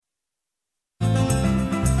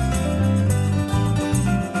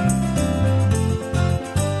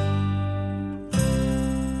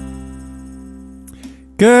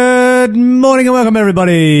Good morning and welcome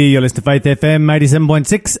everybody. You're listening to Faith FM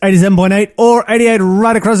 87.6, 87.8 or 88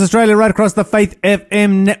 right across Australia, right across the Faith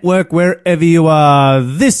FM network, wherever you are.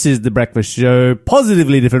 This is The Breakfast Show,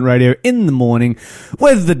 positively different radio in the morning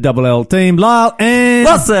with the Double L team, Lyle and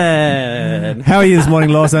Lawson. How are you this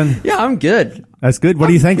morning, Lawson? Yeah, I'm good. That's good.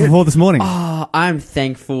 What are you thankful for this morning? Oh, I'm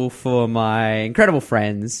thankful for my incredible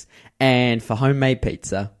friends and for homemade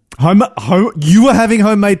pizza. You were having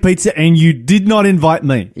homemade pizza and you did not invite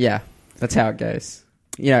me. Yeah, that's how it goes.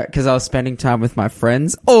 Yeah, because I was spending time with my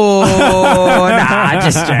friends. Oh, nah,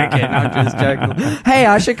 just joking. I'm just joking. Hey,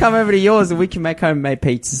 I should come over to yours and we can make homemade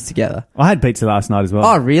pizzas together. I had pizza last night as well.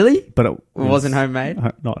 Oh, really? But it wasn't homemade?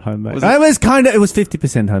 Not homemade. Was it was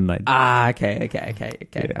 50% homemade. Ah, okay. Yeah,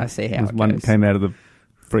 I see how it goes. One came out of the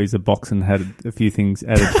freezer box and had a few things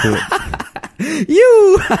added to it.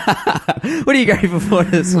 What are you grateful for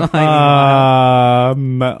this morning?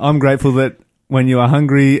 I'm grateful that when you are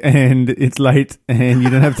hungry and it's late and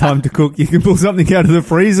you don't have time to cook, you can pull something out of the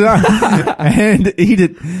freezer and eat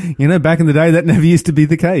it. You know, back in the day, that never used to be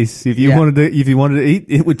the case. If you wanted to eat,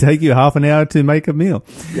 it would take you half an hour to make a meal.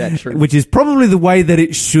 Yeah, true. Which is probably the way that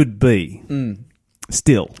it should be.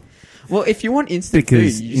 Still. Well, if you want instant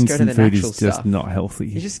food, you just go to the natural stuff. Instant food is just not healthy.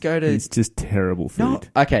 You just go to... It's just terrible food. No.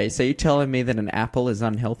 Okay, so you're telling me that an apple is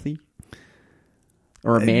unhealthy?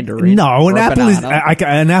 Or a mandarin? No, an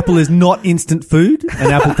apple is not instant food.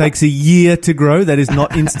 An apple takes a year to grow. That is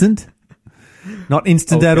not instant. Not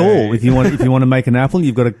instant at all. If you want to make an apple,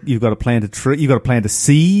 you've got to plant a tree. You've got to plant a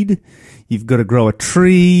seed. You've got to grow a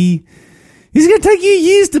tree. It's going to take you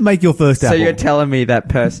years to make your first apple. So you're telling me that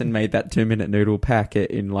person made that 2-minute noodle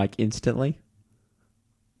packet in like instantly?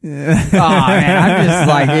 Yeah. Oh man, I'm just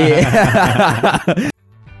like, yeah.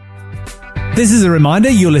 This is a reminder,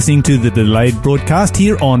 you're listening to the delayed broadcast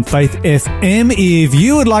here on Faith FM. If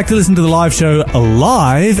you would like to listen to the live show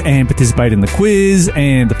live and participate in the quiz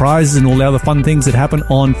and the prizes and all the other fun things that happen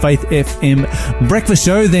on Faith FM Breakfast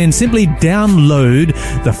Show, then simply download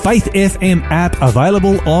the Faith FM app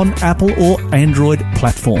available on Apple or Android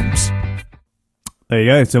platforms. There you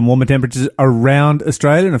go. Some warmer temperatures around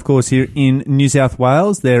Australia, and of course here in New South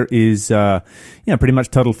Wales, there is, pretty much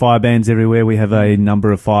total fire bans everywhere. We have a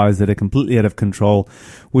number of fires that are completely out of control,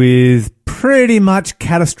 with pretty much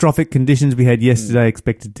catastrophic conditions we had yesterday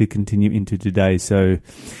expected to continue into today. So,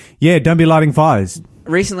 yeah, don't be lighting fires.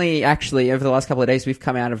 Recently, actually, over the last couple of days, we've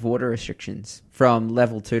come out of water restrictions from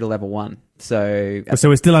level 2 to level 1. So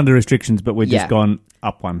we're still under restrictions, but we're just gone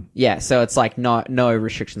up one. Yeah, so it's like no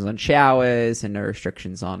restrictions on showers and no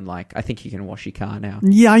restrictions on, like, I think you can wash your car now.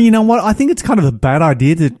 Yeah, you know what? I think it's kind of a bad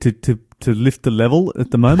idea to lift the level at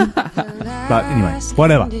the moment. But anyway,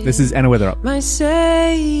 whatever. This is Anna Weather Up. My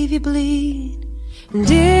Savior bleed,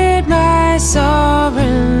 did my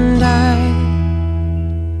sovereign die?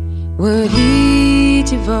 Would he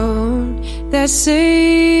devote that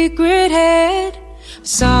sacred head for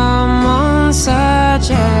someone such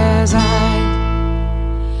as I?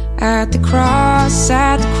 At the cross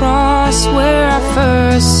where I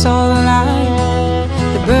first saw the light,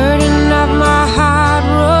 the burden of my heart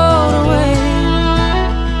rolled away,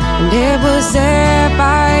 and it was there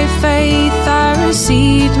by faith I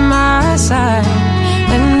received my sight,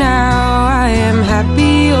 and now I am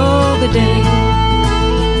happy all the day.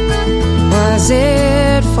 Was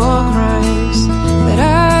it for crimes that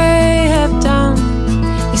I have done?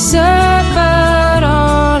 He suffered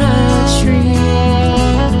on a tree.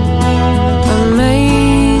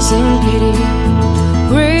 Amazing pity,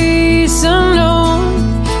 grace unknown,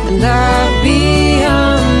 and love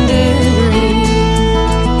beyond degree.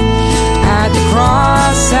 At the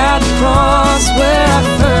cross where I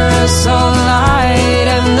first saw light,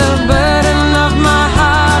 and the burden of my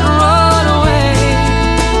heart rolled away.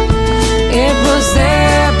 It was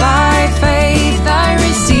there by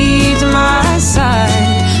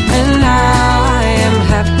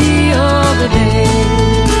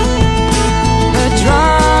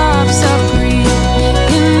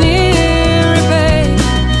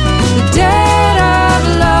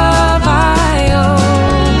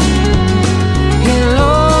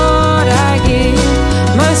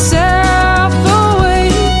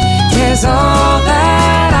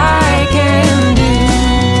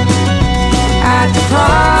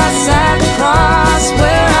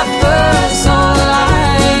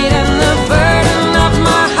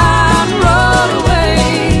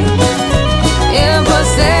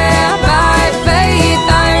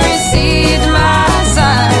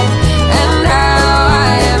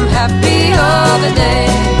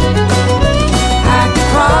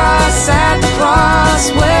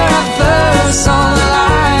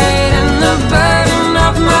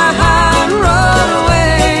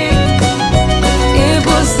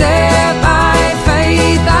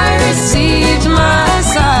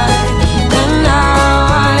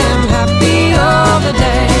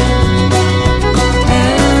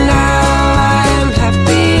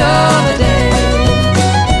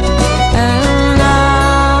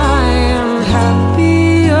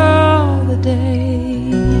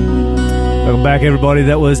Welcome back, everybody.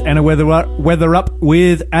 That was Anna Weather Up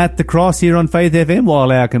with At the Cross here on Faith FM,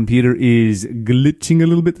 while our computer is glitching a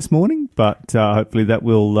little bit this morning, but hopefully that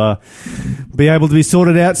will be able to be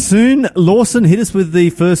sorted out soon. Lawson, hit us with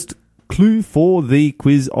the first clue for the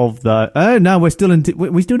quiz of the... Oh, no, we're still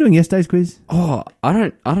doing yesterday's quiz? Oh, I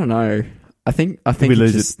don't know. I think we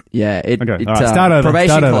lose just, it? Yeah, it, okay. it All right. Start over. Probation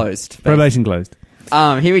Start over. closed. Probation closed.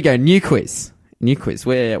 Here we go. New quiz.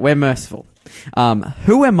 We're merciful.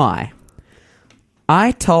 Who am I?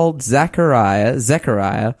 I told Zechariah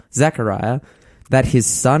that his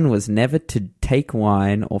son was never to take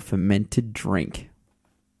wine or fermented drink.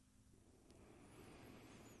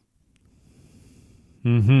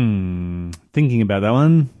 Thinking about that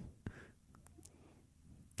one.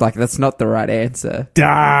 Like, that's not the right answer.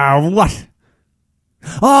 What?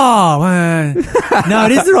 Oh, man. No,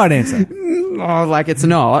 it is the right answer. Oh, like it's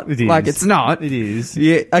not. It is. Like it's not. It is.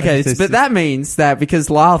 Yeah. Okay, but that means that because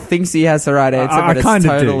Lyle thinks he has the right answer, but it's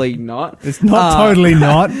totally not. It's not totally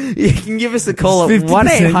not. You can give us a call at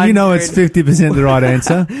 1-800. You know it's 50% the right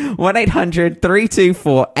answer.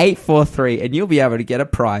 1-800-324-843, and you'll be able to get a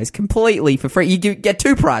prize completely for free. You get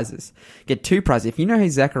two prizes. If you know who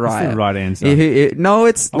Zechariah. That's the right answer. No,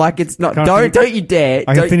 it's like it's not. Don't you dare.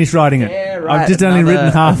 I can finish writing it. I've just only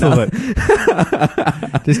written half of it.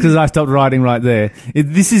 Just because I stopped writing right there.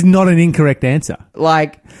 This is not an incorrect answer.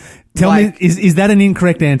 Tell me, is that an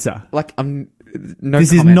incorrect answer?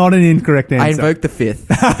 This is not an incorrect answer. I invoke the fifth.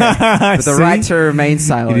 Okay. With the right to remain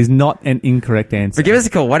silent. It is not an incorrect answer. But give us a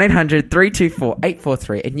call,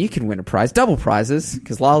 1-800-324-843, and you can win a prize. Double prizes,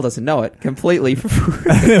 because Lyle doesn't know it, completely for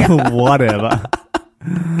free. Whatever.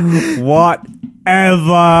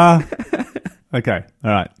 Okay,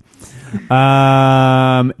 all right.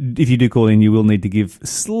 If you do call in, you will need to give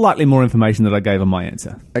slightly more information that I gave on my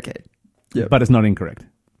answer. Okay. Yep. But it's not incorrect.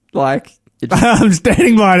 I'm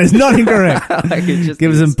standing by it. It's not incorrect.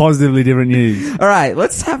 Give us some positively different news. All right,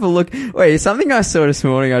 let's have a look. Wait, something I saw this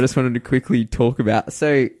morning I just wanted to quickly talk about.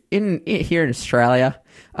 So here in Australia,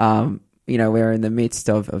 we're in the midst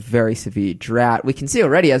of a very severe drought. We can see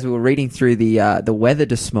already as we were reading through the weather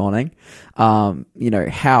this morning, how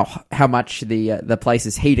much the place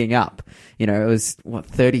is heating up. It was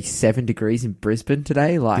 37 degrees in Brisbane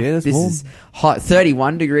today. This warm. Is hot.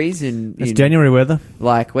 31 degrees in January weather.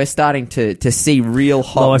 We're starting to see real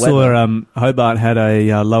hot. Well, I saw weather. Hobart had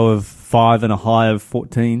a low of 5 and a high of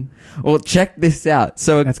 14. Well, check this out.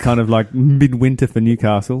 So that's kind of like midwinter for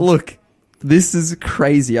Newcastle. Look. This is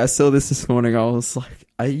crazy. I saw this morning. I was like,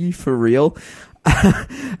 are you for real?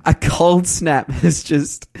 A cold snap has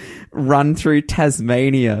just run through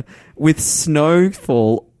Tasmania with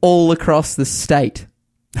snowfall all across the state.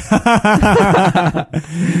 You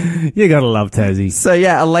gotta love Tassie. So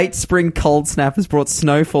yeah, a late spring cold snap has brought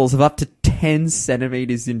snowfalls of up to 10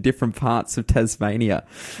 centimeters in different parts of Tasmania.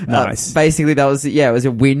 Nice. Basically, it was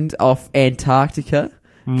a wind off Antarctica.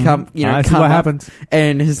 What happens,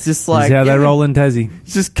 and it's just this is how they roll in Tassie.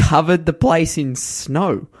 It's just covered the place in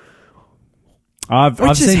snow. I've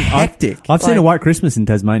seen hectic. I've seen a white Christmas in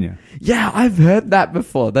Tasmania. Yeah, I've heard that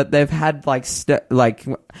before. That they've had actually I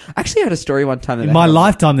had a story one time. In my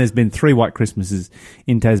lifetime, there's been 3 white Christmases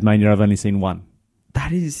in Tasmania. I've only seen 1.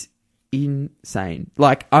 That is insane.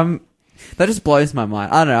 That just blows my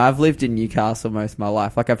mind. I don't know. I've lived in Newcastle most of my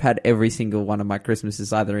life. I've had every single one of my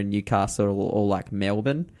Christmases either in Newcastle or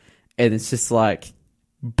Melbourne. And it's just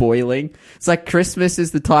boiling. It's like Christmas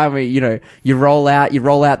is the time where, you roll out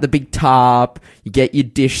the big tarp, you get your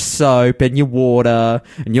dish soap and your water,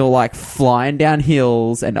 and you're flying down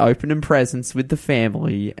hills and opening presents with the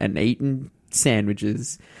family and eating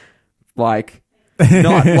sandwiches. Not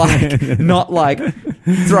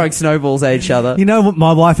throwing snowballs at each other.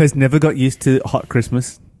 My wife has never got used to hot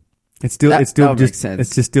Christmas. It still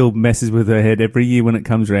messes with her head every year when it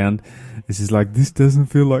comes round. It's just this doesn't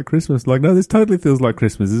feel like Christmas. No, this totally feels like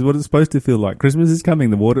Christmas. This is what it's supposed to feel like. Christmas is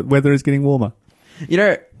coming. The weather is getting warmer.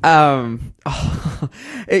 What's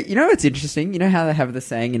interesting? You know how they have the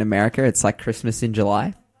saying in America, it's like Christmas in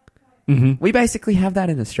July? Mm-hmm. We basically have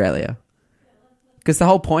that in Australia. Because the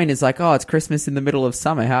whole point is it's Christmas in the middle of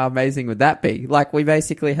summer. How amazing would that be? We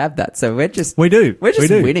basically have that. So we're just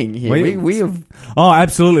winning here. We have. Oh,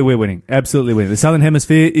 absolutely, we're winning. Absolutely winning. The Southern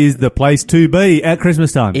Hemisphere is the place to be at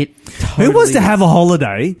Christmas time. Who wants to have a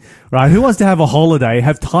holiday, right? Who wants to have a holiday,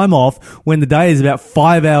 have time off when the day is about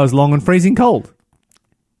 5 hours long and freezing cold?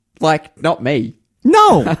 Not me.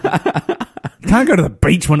 No. Can't go to the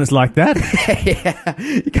beach when it's like that. Yeah,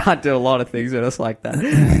 you can't do a lot of things when it's like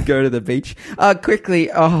that. Go to the beach.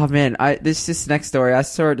 Quickly, oh man, this next story, I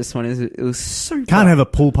saw it this one. It was so Can't have a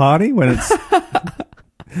pool party when it's...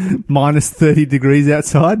 minus 30 degrees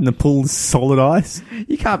outside and the pool's solid ice.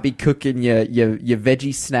 You can't be cooking your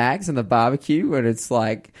veggie snags on the barbecue when it's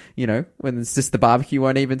like, you know, when it's just the barbecue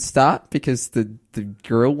won't even start because the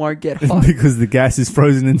grill won't get hot. Because the gas is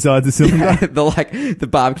frozen inside the cylinder. The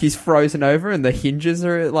barbecue's frozen over and the hinges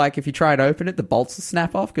are like, if you try and open it, the bolts will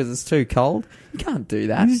snap off because it's too cold. You can't do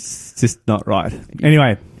that. It's just not right.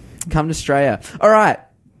 Anyway. Come to Australia. All right.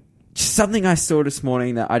 Just something I saw this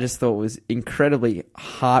morning that I just thought was incredibly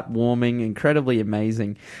heartwarming, incredibly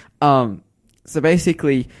amazing. So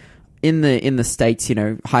basically, in the States, you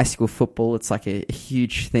know, high school football, it's like a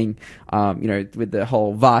huge thing, you know, with the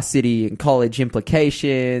whole varsity and college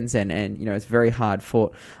implications, and you know, it's very hard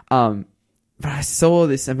fought. But I saw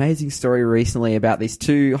this amazing story recently about these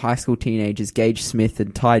two high school teenagers, Gage Smith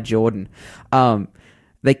and Ty Jordan.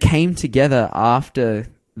 They came together after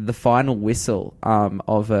the final whistle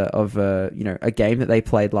of a you know, a game that they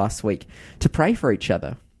played last week to pray for each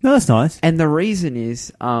other. No, that's nice. And the reason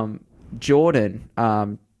is Jordan,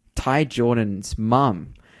 Ty Jordan's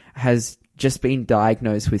mum, has just been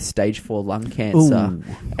diagnosed with stage 4 lung cancer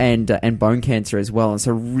and bone cancer as well. And it's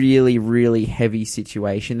a really, really heavy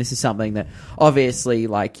situation. This is something that obviously,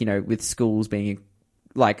 like, you know, with schools being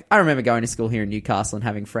like, I remember going to school here in Newcastle and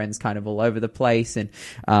having friends kind of all over the place, and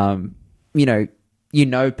you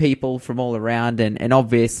know people from all around, and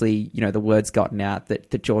obviously, you know, the word's gotten out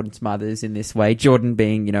that Jordan's mother's in this way. Jordan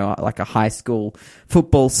being, you know, like a high school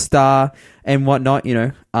football star and whatnot, you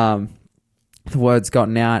know, the word's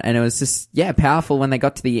gotten out, and it was just, yeah, powerful when they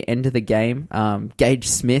got to the end of the game. Gage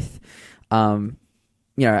Smith, you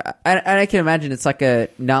know, and I can imagine it's like a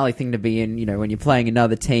gnarly thing to be in, you know, when you're playing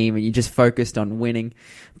another team and you're just focused on winning.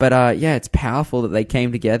 But yeah, it's powerful that they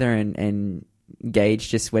came together, and Gage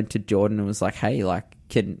just went to Jordan and was like, hey, like,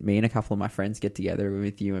 can me and a couple of my friends get together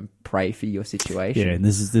with you and pray for your situation? Yeah, and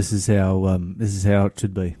this is how it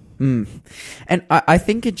should be. And I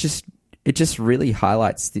think it just really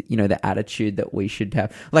highlights the, you know, the attitude that we should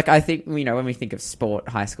have. Like, I think, you know, when we think of sport,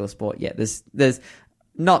 high school sport, yeah, there's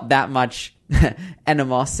not that much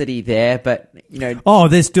animosity there, but, you know... Oh,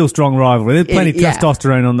 there's still strong rivalry. There's plenty of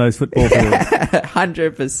testosterone on those football fields.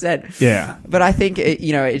 100%. Yeah. But I think,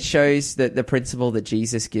 you know, it shows that the principle that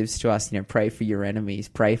Jesus gives to us, you know, pray for your enemies,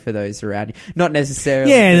 pray for those around you. Not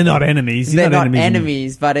necessarily... Yeah, they're not enemies. They're not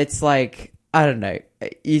enemies, but it's like, I don't know.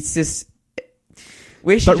 It's just...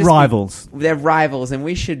 We should but rivals. They're rivals, and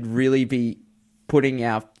we should really be putting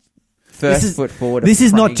our foot forward. This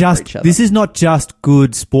is not just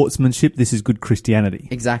good sportsmanship. This is good Christianity.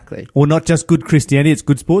 Exactly. Or not just good Christianity. It's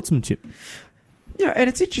good sportsmanship. Yeah, and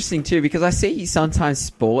it's interesting too, because I see sometimes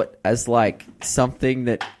sport as like something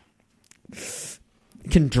that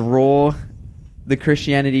can draw the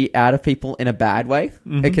Christianity out of people in a bad way.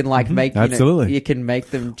 Mm-hmm. It can like make absolutely. You can make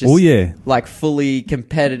them just like fully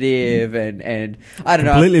competitive and I don't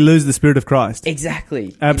know, completely lose the spirit of Christ.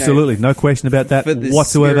 Exactly. Absolutely, no question about that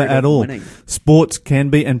whatsoever at all. Winning. Sports can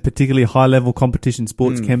be, and particularly high level competition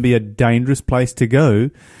sports can be a dangerous place to go,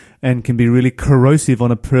 and can be really corrosive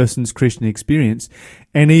on a person's Christian experience.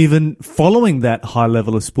 And even following that high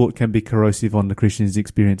level of sport can be corrosive on the Christian's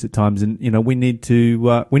experience at times. And, you know, we need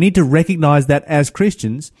to recognize that as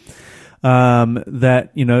Christians,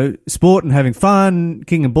 that, you know, sport and having fun,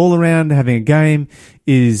 kicking a ball around, having a game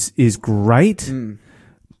is great.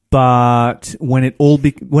 But when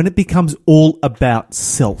it becomes all about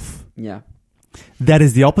self, that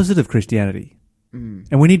is the opposite of Christianity.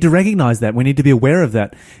 And we need to recognize that. We need to be aware of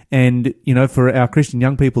that. And, you know, for our Christian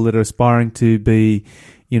young people that are aspiring to be,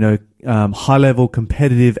 you know, high-level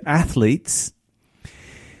competitive athletes,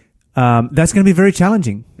 that's going to be very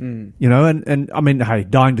challenging. You know, and I mean, hey,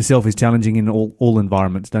 dying to self is challenging in all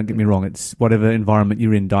environments. Don't get me wrong. It's whatever environment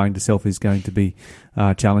you're in, dying to self is going to be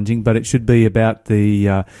challenging. But it should be about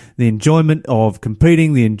the enjoyment of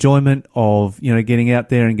competing, the enjoyment of, you know, getting out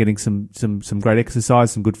there and getting some great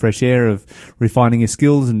exercise, some good fresh air, of refining your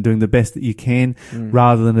skills and doing the best that you can,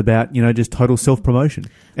 rather than about, you know, just total self-promotion.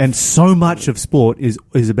 And so much of sport is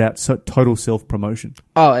about total self-promotion.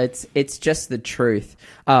 Oh, it's just the truth.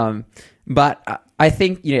 But I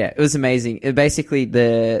think, yeah, it was amazing. Basically,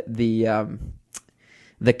 the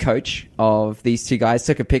coach of these two guys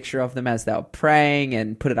took a picture of them as they were praying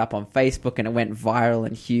and put it up on Facebook, and it went viral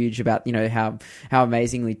and huge about, you know, how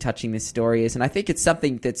amazingly touching this story is. And I think it's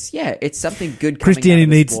something that's, it's something good. Christianity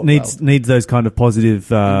needs those kind of positive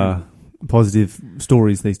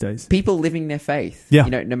stories these days. People living their faith, yeah,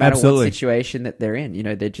 you know, no matter absolutely. what situation that they're in, you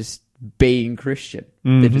know, they're just being Christian.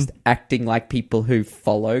 They're just acting like people who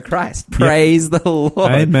follow Christ. Praise the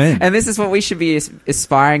Lord. Amen. And this is what we should be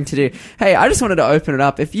aspiring to do. Hey, I just wanted to open it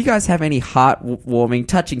up. If you guys have any heart-warming,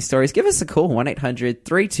 touching stories, give us a call,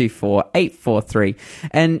 1-800-324-843,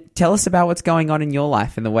 and tell us about what's going on in your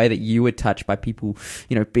life and the way that you were touched by people,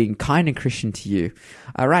 being kind and Christian to you.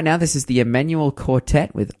 Right now, this is the Emmanuel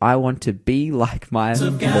Quartet with I Want to Be Like My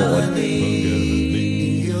Lord.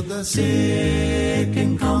 Healed the sick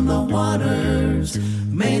and calm the waters,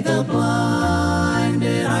 made the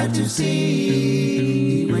blinded eye to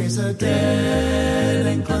see, raised the dead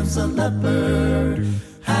and cleansed the leper,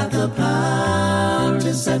 had the power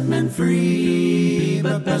to set men free.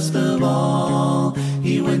 But best of all,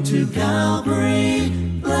 he went to Calvary,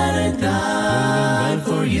 bled and died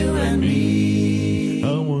for you and me.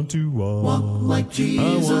 I want to Walk like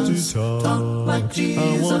Jesus, talk like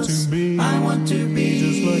Jesus. I want to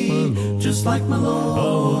be just like my Lord. I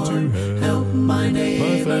want to help my neighbor,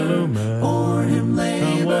 my fellow man. for him labor.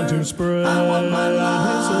 I want to spread I want my His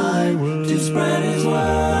holy life word. to spread His I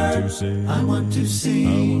want word. to sing. I want to sing. I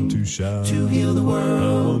want to shout. To heal the I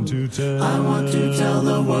world. want to tell. I want to tell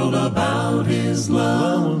the world about His I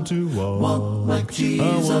love. want to Walk like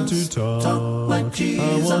Jesus. I want to talk. like Jesus.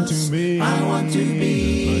 I want to be. I want to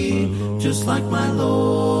be just like my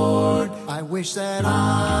Lord. I wish that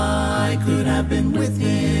I could have been with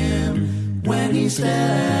Him when He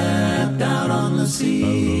stepped out on the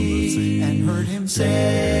sea and heard Him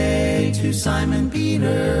say to Simon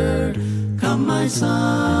Peter, "Come, my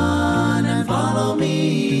son, and follow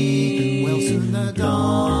me." Well, soon the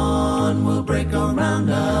dawn will break around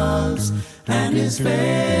us, and His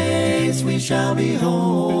face we shall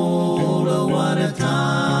behold. Oh, what a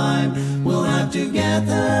time we'll have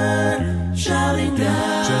together, shouting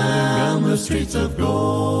down the streets of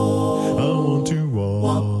gold. I want to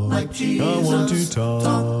Walk like Jesus. I want to talk.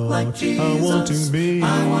 like Jesus. I want to be.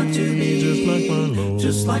 I want to be just like my Lord.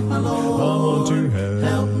 Just like my Lord. I want to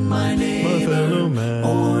help my neighbor, my fellow man.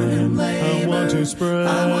 for him labor. I want to spread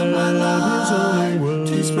I want my His holy life word.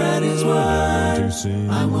 to spread His I want word. to sing.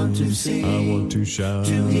 I want to sing. I want to shout.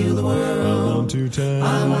 To heal the world. I want to tell.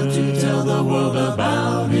 I want to tell the world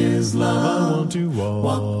about His love. I want to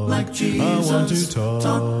walk like Jesus. I want to talk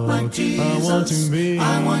like Jesus. I want to be.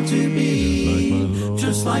 I want to be like my Lord.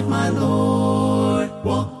 just like my Lord.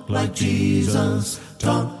 Walk like Jesus.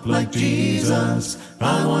 Talk like Jesus.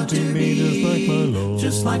 I want to be just like my Lord.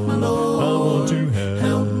 just like my Lord. I want to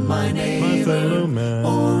help my neighbor, my fellow man.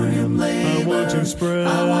 for him labor. I want to spread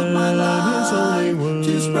I want my His holy life word.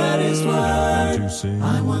 to spread His I want word. to sing.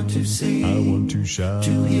 I want to sing. I want to shout.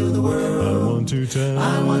 to heal the I world. want to tell.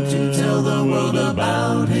 I want to tell the world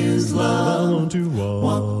about His I love. want to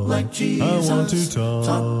walk Like Jesus. I want to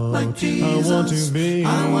talk like Jesus. I want to be.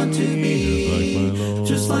 I want to be just like my Lord.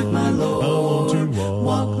 just like my Lord. I want to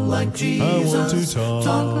walk like Jesus. I want to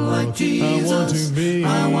talk like Jesus. I want to be.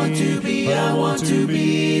 I want to be. I want to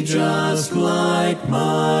be just like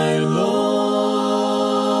my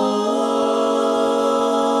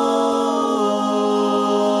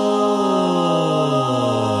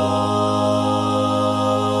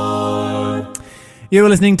Lord. You were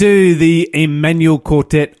listening to the Emmanuel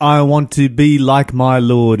Quartet, I Want to Be Like My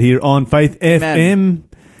Lord, here on Faith FM,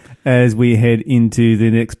 as we head into the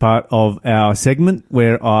next part of our segment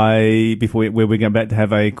where where we're about to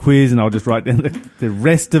have a quiz, and I'll just write down the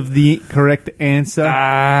rest of the correct answer.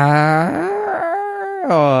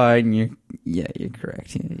 You're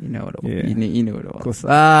correct. You know what it was. Yeah. You knew what it was.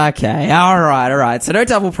 Okay. All right. So no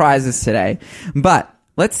double prizes today, but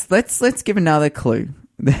let's give another clue.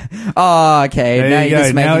 Oh, okay. There Now you you're go.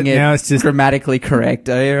 just making Now it it's just- grammatically correct.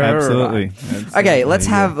 Absolutely. Right. Okay, let's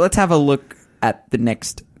have a look at the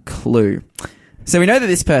next clue. So we know that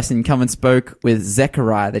this person come and spoke with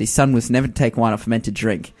Zechariah that his son was never to take wine or fermented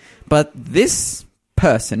drink. But this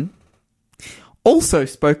person also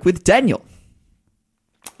spoke with Daniel.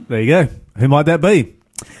 There you go. Who might that be?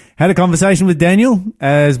 Had a conversation with Daniel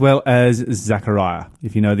as well as Zachariah.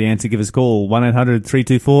 If you know the answer, give us a call.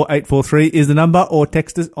 1-800-324-843 is the number, or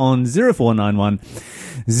text us on 0491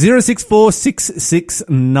 064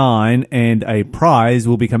 669, and a prize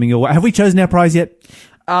will be coming your way. Have we chosen our prize yet?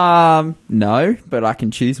 No, but I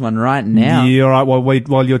can choose one right now. Yeah, all right.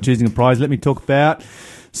 While you're choosing a prize, let me talk about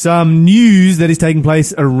some news that is taking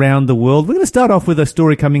place around the world. We're going to start off with a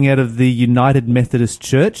story coming out of the United Methodist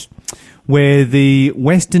Church, where the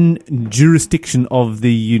Western jurisdiction of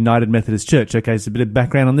the United Methodist Church. Okay, so a bit of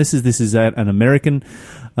background on this is an American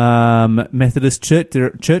Methodist church.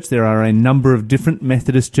 There are a number of different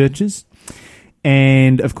Methodist churches.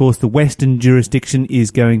 And, of course, the Western jurisdiction is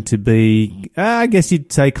going to be, I guess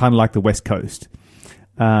you'd say, kind of like the West Coast.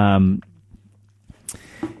 And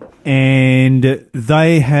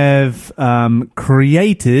they have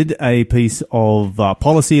created a piece of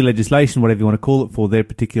policy, legislation, whatever you want to call it, for their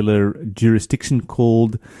particular jurisdiction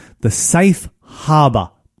called the Safe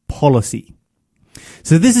Harbour Policy.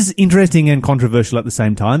 So this is interesting and controversial at the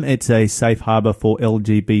same time. It's a safe harbour for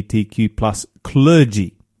LGBTQ plus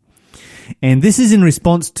clergy. And this is in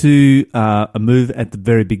response to a move at the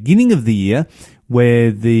very beginning of the year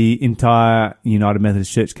where the entire United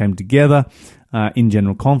Methodist Church came together in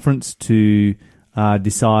General Conference to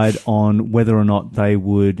decide on whether or not they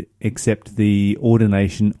would accept the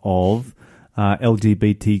ordination of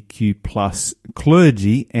LGBTQ plus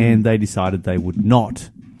clergy, and they decided they would not.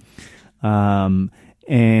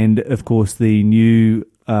 And, of course, the new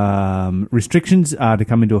restrictions are to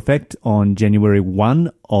come into effect on January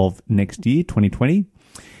 1 of next year, 2020.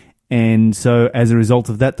 And so as a result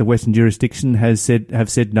of that, the Western jurisdiction have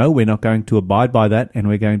said, no, we're not going to abide by that, and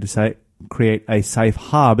we're going to create a safe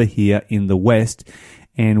harbour here in the West.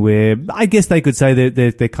 And I guess they could say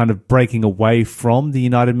they're kind of breaking away from the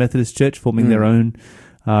United Methodist Church, forming their own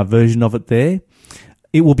version of it there.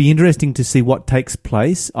 It will be interesting to see what takes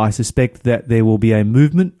place. I suspect that there will be a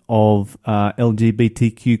movement of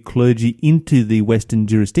LGBTQ clergy into the Western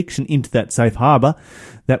jurisdiction, into that safe harbour.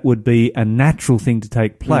 That would be a natural thing to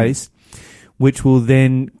take place, which will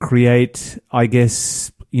then create, I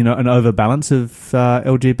guess, an overbalance of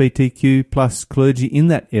LGBTQ plus clergy in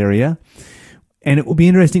that area. And it will be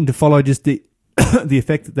interesting to follow just the the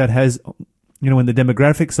effect that has, when the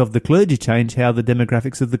demographics of the clergy change, how the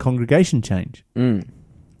demographics of the congregation change.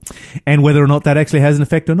 And whether or not that actually has an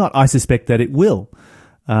effect or not. I suspect that it will,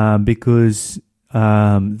 because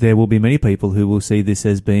there will be many people who will see this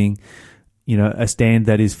as being, a stand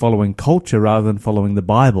that is following culture rather than following the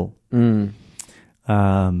Bible. But,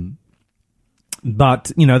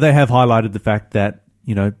 they have highlighted the fact that,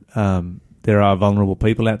 there are vulnerable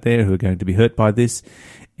people out there who are going to be hurt by this.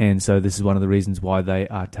 And so this is one of the reasons why they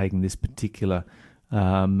are taking this particular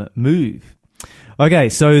move. Okay,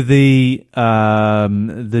 so the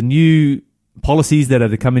new policies that are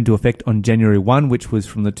to come into effect on January 1, which was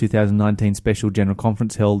from the 2019 Special General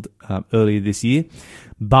Conference held earlier this year,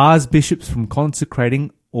 bars bishops from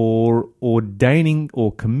consecrating or ordaining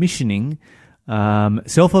or commissioning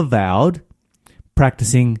self-avowed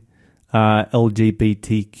practicing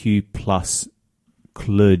LGBTQ plus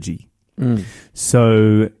clergy.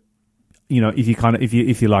 So,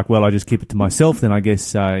 if you're like, well, I just keep it to myself, then I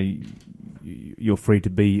guess you're free to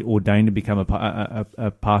be ordained to become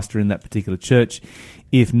a pastor in that particular church.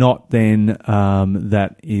 If not, then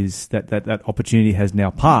that opportunity has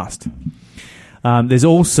now passed. There's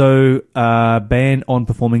also a ban on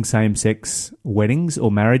performing same-sex weddings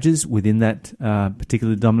or marriages within that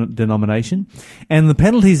particular denomination. And the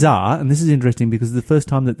penalties are, and this is interesting because it's the first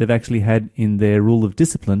time that they've actually had in their rule of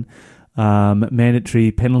discipline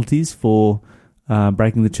mandatory penalties for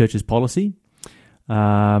breaking the church's policy.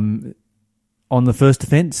 On the first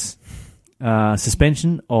offence,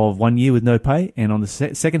 suspension of 1 year with no pay, and on the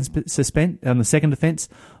second offence,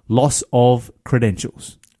 loss of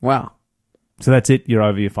credentials. Wow. So that's it. You're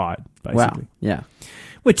over. You're fired, basically. Wow. Yeah.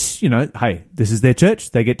 Which, hey, this is their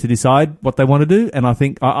church. They get to decide what they want to do. And I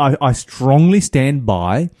think I strongly stand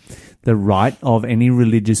by the right of any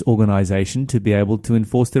religious organisation to be able to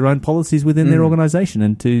enforce their own policies within their organisation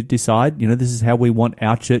and to decide, this is how we want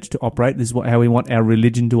our church to operate. This is how we want our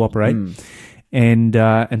religion to operate. And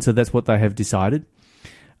so that's what they have decided.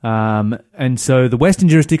 And so the Western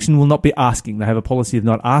jurisdiction will not be asking. They have a policy of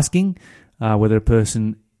not asking whether a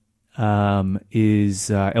person is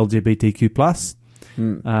LGBTQ plus,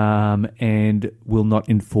 and will not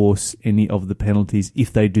enforce any of the penalties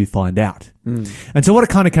if they do find out. And so what it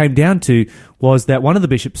kind of came down to was that one of the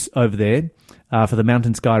bishops over there for the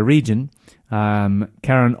Mountain Sky region, Karen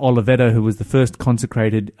Oliveto, who was the first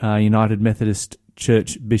consecrated United Methodist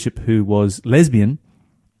Church bishop who was lesbian,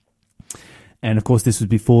 and of course this was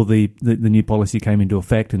before the new policy came into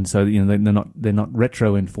effect, and so they're not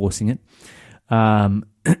retro enforcing it.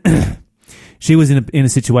 She was in a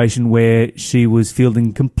situation where she was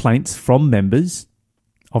fielding complaints from members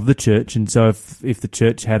of the church, and so if the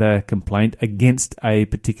church had a complaint against a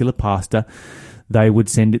particular pastor, they would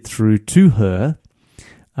send it through to her.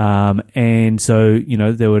 And so,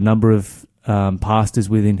 there were a number of pastors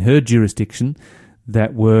within her jurisdiction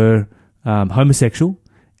that were homosexual,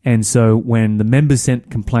 and so when the members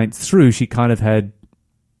sent complaints through, she kind of had,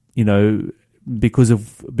 because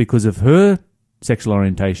of her sexual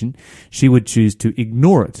orientation, she would choose to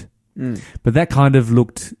ignore it. But that kind of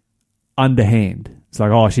looked underhand. It's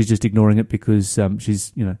like, she's just ignoring it because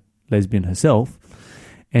she's, lesbian herself.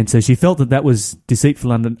 And so she felt that was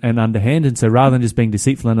deceitful and underhand. And so rather than just being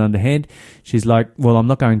deceitful and underhand, she's like, well, I'm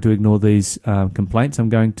not going to ignore these complaints. I'm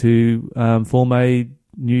going to form a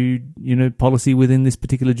new policy within this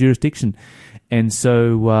particular jurisdiction. And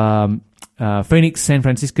so Phoenix, San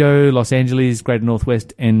Francisco, Los Angeles, Greater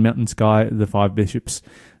Northwest, and Mountain Sky, the 5 bishops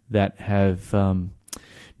that have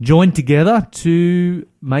joined together to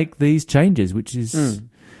make these changes, which is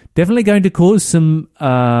definitely going to cause some...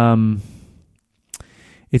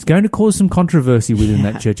 it's going to cause some controversy within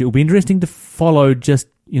that church. It will be interesting to follow just,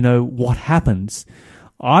 what happens.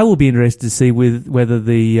 I will be interested to see whether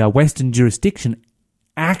the Western jurisdiction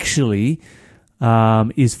actually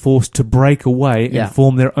is forced to break away and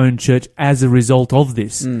form their own church as a result of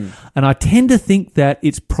this. And I tend to think that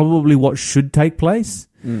it's probably what should take place.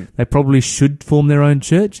 They probably should form their own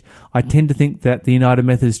church. I tend to think that the United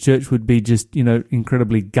Methodist Church would be just,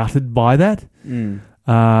 incredibly gutted by that.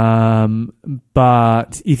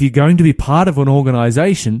 But if you're going to be part of an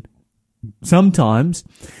organization, sometimes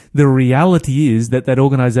the reality is that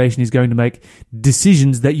organization is going to make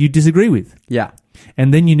decisions that you disagree with. Yeah.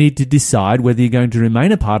 And then you need to decide whether you're going to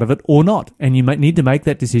remain a part of it or not. And you might need to make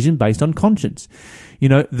that decision based on conscience.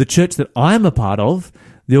 The church that I'm a part of,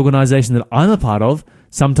 the organization that I'm a part of,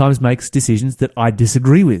 sometimes makes decisions that I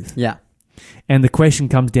disagree with. Yeah. And the question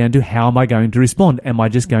comes down to, how am I going to respond? Am I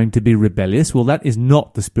just going to be rebellious? Well, that is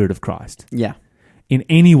not the Spirit of Christ. Yeah. In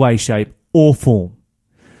any way, shape, or form.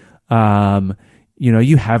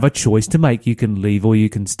 You have a choice to make. You can leave or you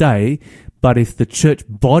can stay. But if the church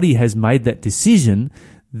body has made that decision,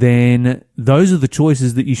 then those are the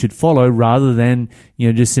choices that you should follow, rather than,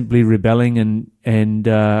 just simply rebelling and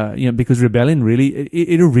because rebellion really,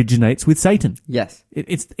 it originates with Satan. Yes.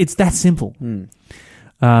 It's that simple.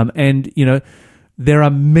 And there are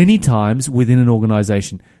many times within an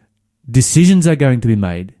organization, decisions are going to be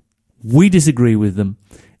made. We disagree with them,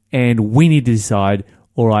 and we need to decide,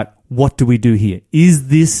 all right, what do we do here? Is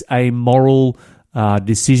this a moral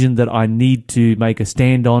decision that I need to make a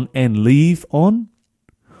stand on and leave on?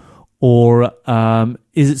 Or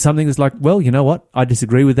is it something that's like, well, you know what? I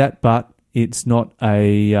disagree with that, but it's not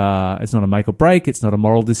a make or break. It's not a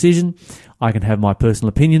moral decision. I can have my personal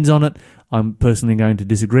opinions on it. I'm personally going to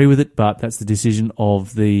disagree with it, but that's the decision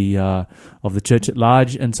of the church at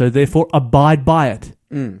large, and so therefore abide by it.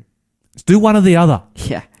 Let's do one or the other.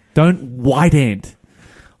 Yeah. Don't white hand.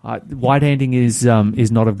 White handing is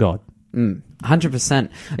not of God. 100%.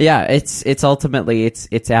 Yeah, it's ultimately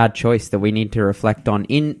it's our choice that we need to reflect on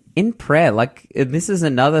in prayer. Like, this is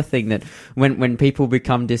another thing that when people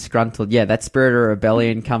become disgruntled, that spirit of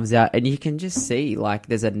rebellion comes out, and you can just see, like,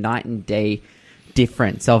 there's a night and day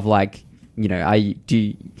difference of, like,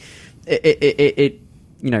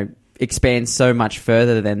 expands so much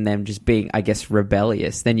further than them just being, I guess,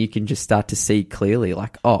 rebellious. Then you can just start to see clearly,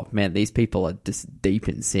 like, oh man, these people are just deep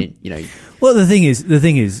in sin. Well, the thing is,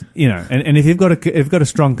 and if you've got a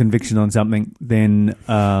strong conviction on something, then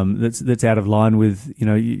that's out of line with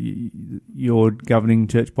your governing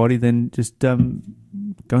church body, then just go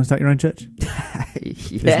and start your own church.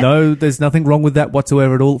 There's nothing wrong with that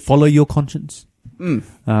whatsoever at all. Follow your conscience.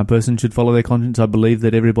 A person should follow their conscience. I believe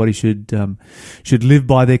that everybody should live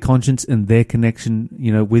by their conscience and their connection,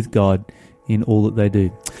 with God in all that they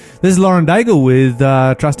do. This is Lauren Daigle with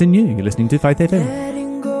Trust in You. You're listening to Faith FM.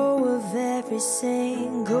 Letting go of every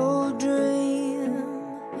single dream,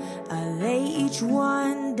 I lay each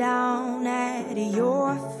one down at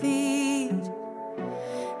your feet.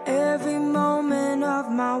 Every moment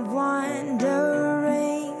of my wandering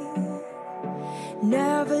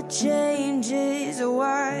never changes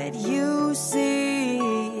what you see.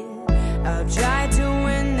 I've tried to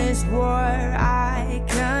win this war, I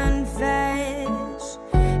confess.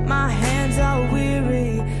 My hands are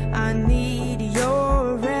weary, I need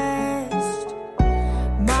your rest.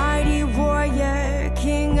 Mighty warrior,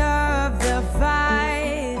 king of the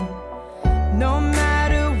fight. No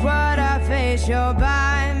matter what I face, you're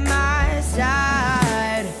by my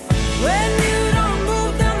side. When you don't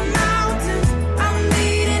move the mountains, I'm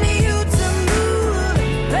needing you to move.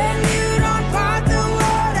 When you don't part the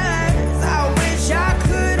waters, I wish I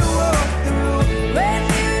could walk through.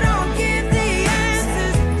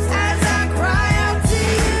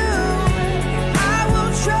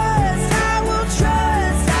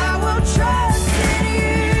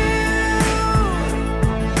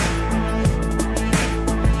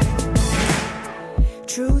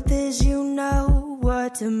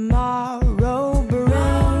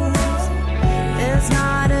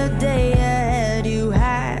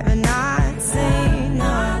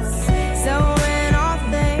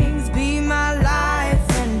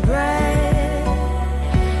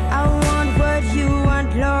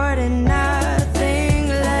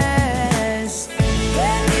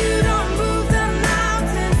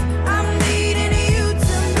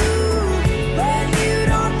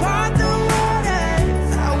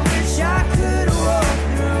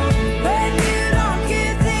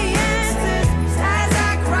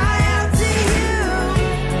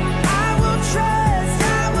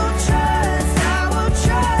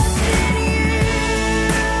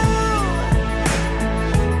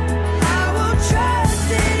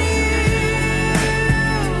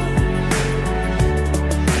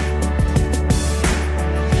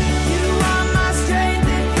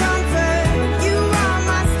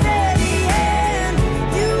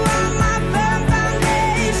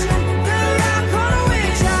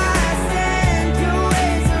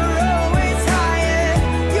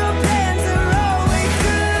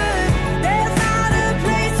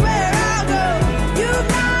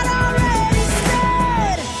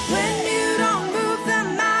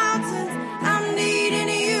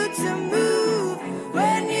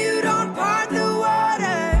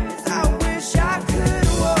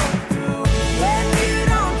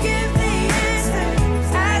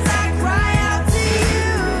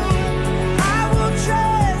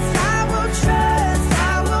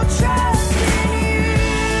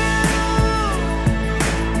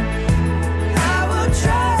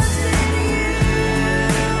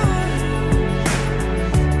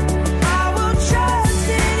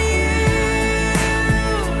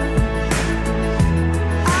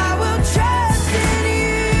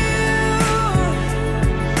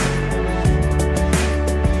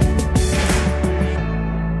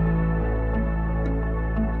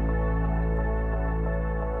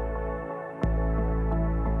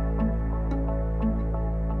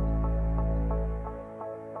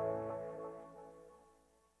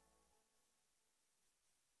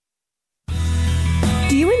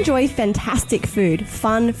 enjoy fantastic food,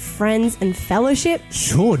 fun, friends, and fellowship?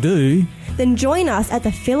 Sure do. Then join us at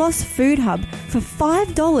the Philos Food Hub. For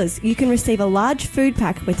 $5, you can receive a large food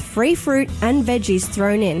pack with free fruit and veggies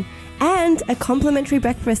thrown in, and a complimentary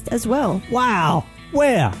breakfast as well. Wow.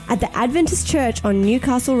 Where? At the Adventist Church on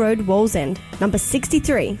Newcastle Road, Wallsend, number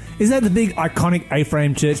 63. Is that the big iconic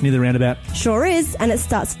A-frame church near the roundabout? Sure is, and it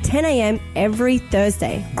starts 10 a.m. every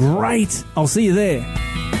Thursday. Great. I'll see you there.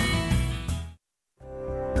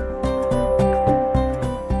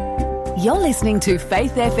 You're listening to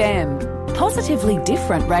Faith FM, positively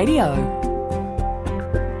different radio.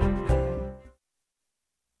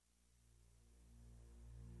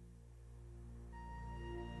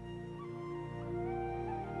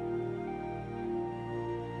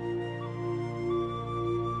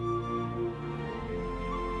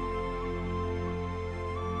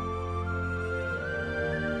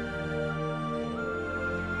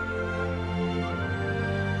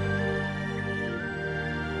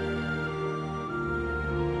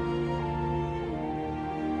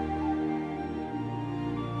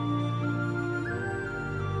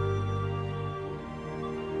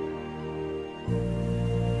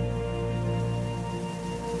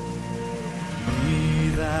 Be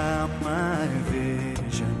thou my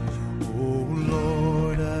vision, O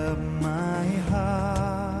Lord of my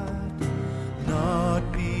heart.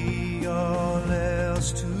 Not be all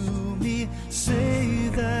else to me,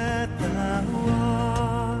 save that thou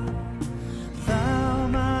art. Thou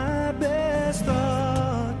my best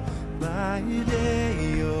thought, by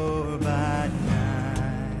day or by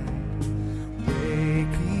night.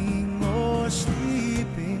 Waking or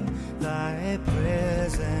sleeping, thy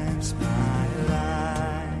presence my light.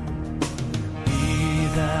 Be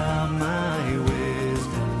thou my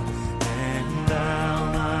wisdom, and thou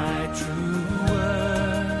my true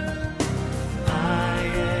word. I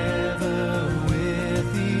ever with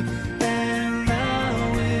thee, and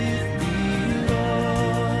thou with me,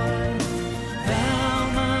 Lord. Thou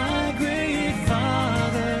my great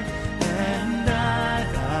Father, and I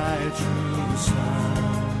thy true Son.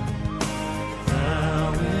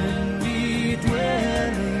 Thou in me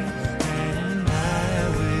dwelling, and I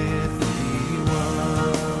with thee one.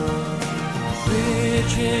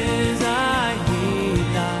 Riches I need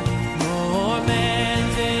not, nor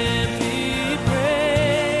man's empty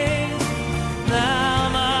praise. Thou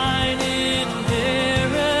mine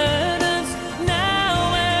inheritance, now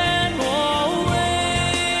and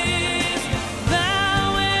always. Thou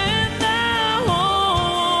and thou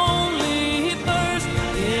only thirst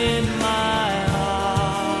in my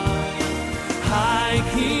heart. High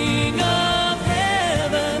King of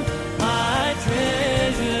heaven, my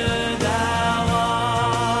treasure thou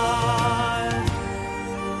art.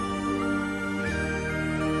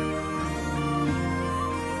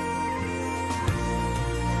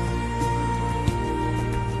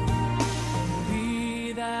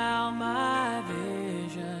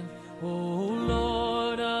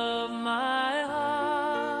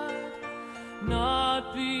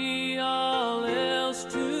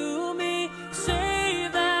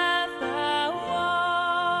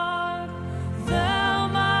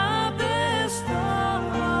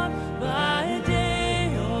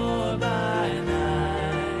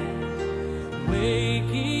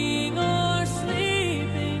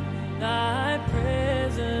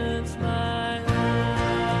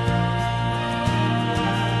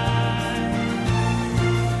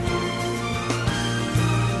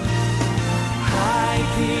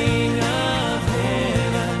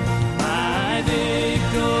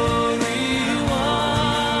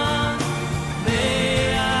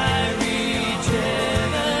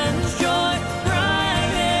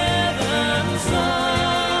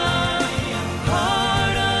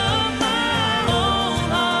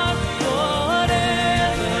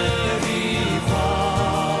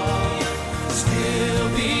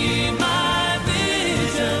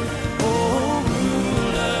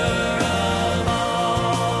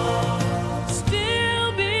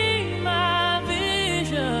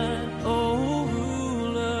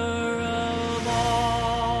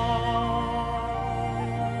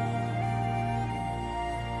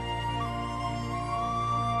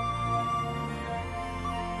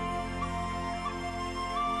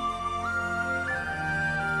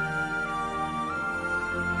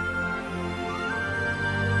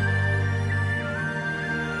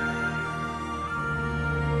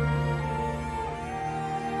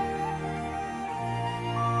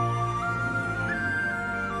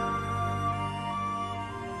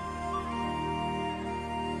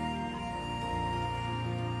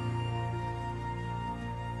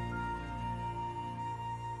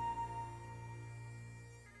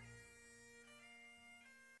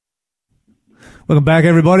 Welcome back,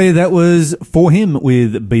 everybody. That was For Him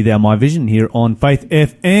with Be Thou My Vision here on Faith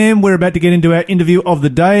FM. We're about to get into our interview of the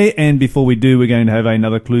day, and before we do, we're going to have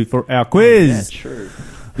another clue for our quiz. Yeah, true.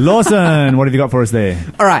 Lawson, what have you got for us there?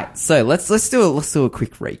 All right, so let's do a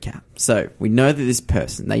quick recap. So we know that this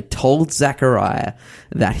person, they told Zechariah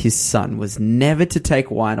that his son was never to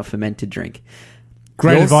take wine or fermented drink.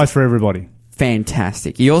 Great He also- advice for everybody.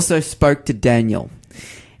 Fantastic. He also spoke to Daniel.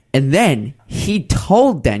 And then he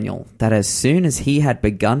told Daniel that as soon as he had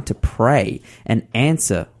begun to pray, an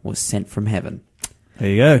answer was sent from heaven. There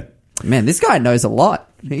you go. Man, this guy knows a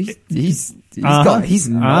lot. He's knowledgeable.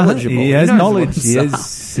 He has knows knowledge. what's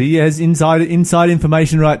up. He has inside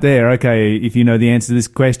information right there. Okay, if you know the answer to this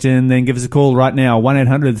question, then give us a call right now,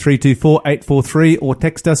 1-800-324-843, or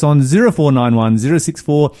text us on 0491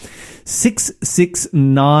 064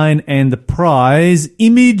 669, and the prize,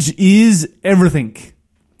 Image is Everything.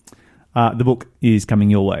 The book is coming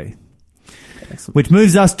your way. Excellent. Which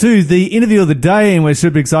moves us to the interview of the day, and we're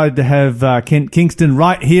super excited to have Kent Kingston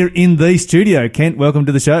right here in the studio. Kent, welcome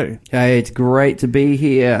to the show. Hey, it's great to be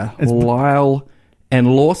here. Lyle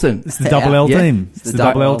and Lawson. It's the double L Yeah. team. It's the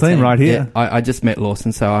double L team right Yeah, here. I just met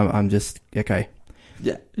Lawson, so I'm just, okay.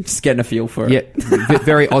 Yeah, just getting a feel for it. Yeah,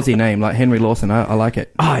 very Aussie name, like Henry Lawson. I like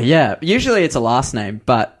it. Oh, yeah. Usually it's a last name,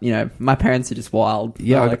 but, you know, my parents are just wild.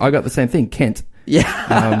 Yeah, Like- I got the same thing, Kent,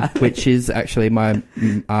 yeah. which is actually my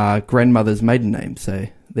grandmother's maiden name, so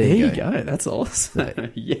there you go. That's awesome.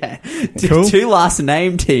 yeah. Cool. Two last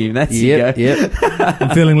name team. That's Yep, you go. yep, I'm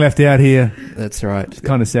feeling left out here. that's right. It's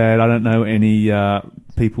kind of sad. I don't know any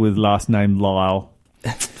people with last name Lyle.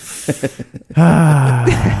 Life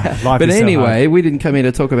But is so anyway, we didn't come here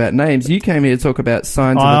to talk about names. You came here to talk about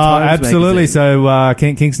Signs of the hard. Times Absolutely. magazine. So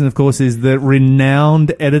Kent Kingston, of course, is the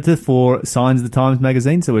renowned editor for Signs of the Times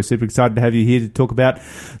magazine. So we're super excited to have you here to talk about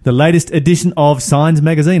the latest edition of Signs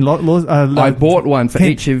magazine. I bought one for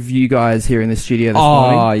Kent. each of you guys here in the studio this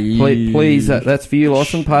Oh, morning. Please, that's for you,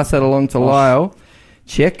 Lawson. Pass that along to Lyle.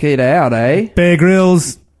 Check it out, eh? Bear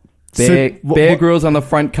Grylls. Bear Grylls on the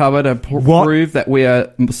front cover to What? prove that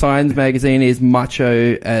Signs magazine is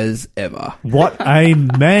macho as ever. What a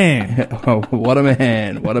man. Oh, what a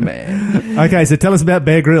man! What a man! Okay, so tell us about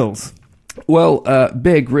Bear Grylls. Well,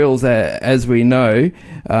 Bear Grylls, as we know,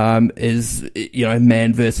 is, you know,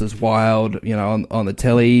 man versus wild, you know, on the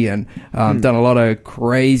telly, and done a lot of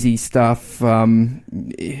crazy stuff.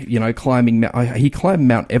 You know, climbing. He climbed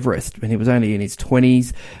Mount Everest when he was only in his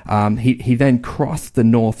 20s. He then crossed the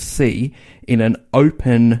North Sea in an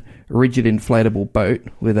open, rigid, inflatable boat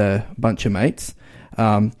with a bunch of mates.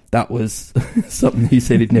 That was something he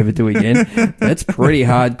said he'd never do again. That's pretty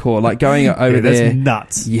hardcore. Like going over That's there.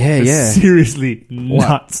 nuts. Yeah, That's yeah. Seriously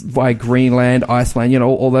nuts. By Greenland, Iceland, you know,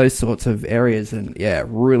 all those sorts of areas. And yeah,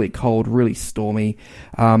 really cold, really stormy.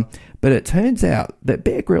 But it turns out that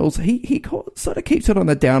Bear Grylls, he sort of keeps it on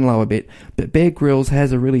the down low a bit. But Bear Grylls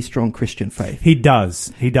has a really strong Christian faith. He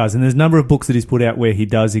does. And there's a number of books that he's put out where he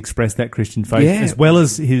does express that Christian faith, Yeah. as well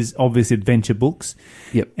as his obvious adventure books.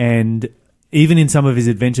 Yep. And even in some of his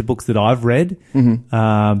adventure books that I've read,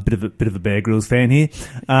 bit of a Bear Grylls fan here.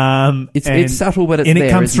 It's subtle, but it's and there,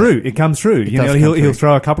 it comes isn't through. it? It comes through. It You does know, come he'll through.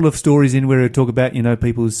 throw a couple of stories in where he'll talk about, you know,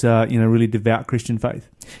 people's really devout Christian faith.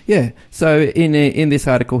 Yeah. So in this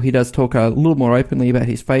article, he does talk a little more openly about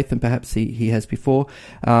his faith than perhaps he has before.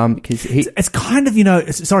 Because It's kind of, you know,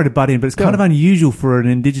 sorry to butt in, but it's Go kind on. of unusual for an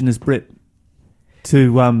Indigenous Brit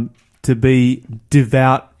to be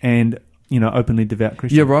devout and, you know, openly devout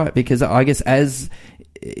Christian. You're right, because I guess as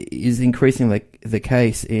is increasingly the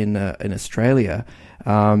case in Australia,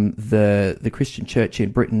 the Christian church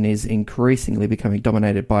in Britain is increasingly becoming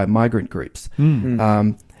dominated by migrant groups.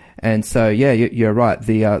 And so, yeah, you're right.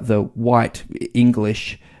 The white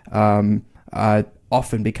English are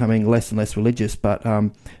often becoming less and less religious. But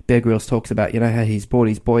Bear Grylls talks about, you know, how he's brought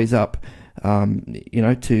his boys up, you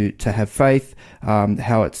know, to have faith,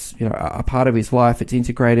 how it's, you know, a part of his life. It's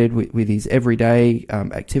integrated with his everyday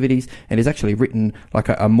activities, and he's actually written like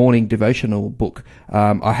a morning devotional book.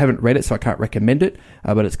 I haven't read it, so I can't recommend it,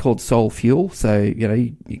 but it's called Soul Fuel. So, you know,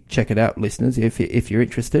 you check it out, listeners, if you're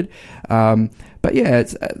interested. But yeah,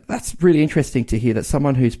 that's really interesting to hear that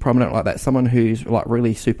someone who's prominent like that, someone who's like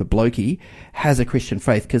really super blokey, has a Christian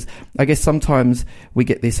faith. Because I guess sometimes we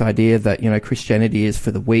get this idea that, you know, Christianity is for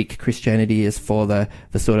the weak, Christianity is for the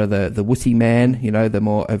sort of the wussy man, you know, the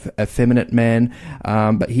more effeminate man.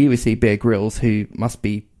 But here we see Bear Grylls, who must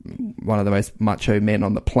be one of the most macho men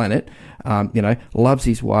on the planet. You know, loves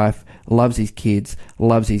his wife, loves his kids,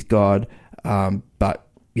 loves his God, but,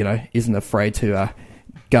 you know, isn't afraid to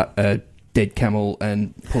gut a dead camel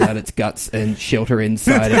and pull out its guts and shelter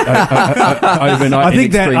inside it overnight. I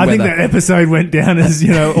think that episode went down as,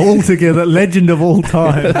 altogether legend of all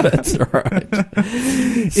time. That's right.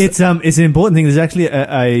 It's an important thing. There's actually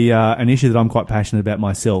an issue that I'm quite passionate about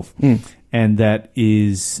myself, and that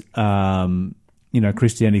is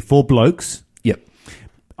Christianity for blokes. Yep.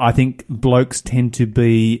 I think blokes tend to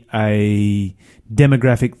be a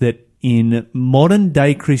demographic that in modern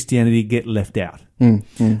day Christianity get left out.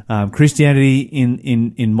 Christianity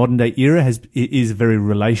in modern day era is very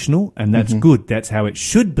relational, and that's good. That's how it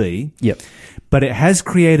should be. Yep. But it has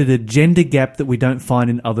created a gender gap that we don't find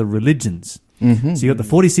in other religions. So you've got the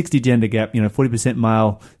 40-60 gender gap, 40%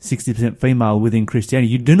 male, 60% female within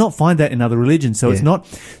Christianity. You do not find that in other religions. So it's not,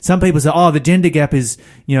 some people say, the gender gap is,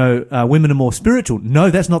 women are more spiritual.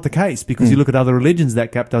 No, that's not the case, because you look at other religions,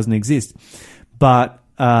 that gap doesn't exist. But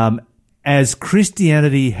as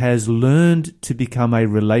Christianity has learned to become a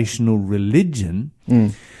relational religion,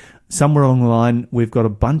 somewhere along the line, we've got a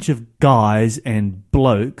bunch of guys and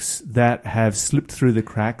blokes that have slipped through the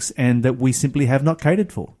cracks and that we simply have not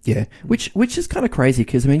catered for. Yeah, which is kind of crazy,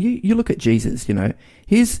 because, you look at Jesus,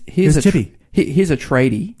 here's a chippy. Here's a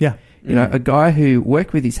tradie. Yeah. A guy who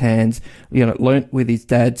worked with his hands, learnt with his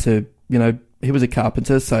dad to, he was a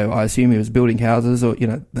carpenter, so I assume he was building houses or,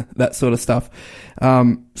 that sort of stuff.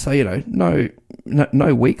 No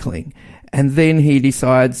weakling. And then he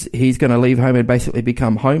decides he's going to leave home and basically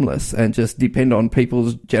become homeless and just depend on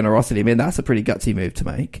people's generosity. I mean, that's a pretty gutsy move to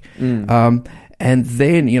make. And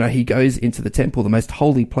then, he goes into the temple, the most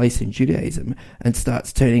holy place in Judaism, and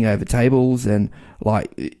starts turning over tables and,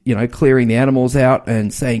 clearing the animals out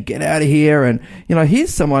and saying, get out of here. And,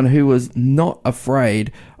 here's someone who was not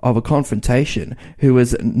afraid of a confrontation, who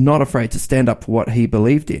was not afraid to stand up for what he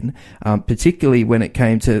believed in, particularly when it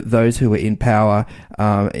came to those who were in power,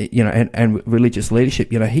 and religious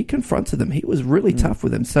leadership. He confronted them. He was really tough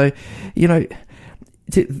with them. So,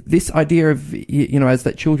 this idea of, as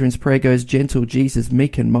that children's prayer goes, gentle Jesus,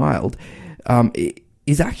 meek and mild,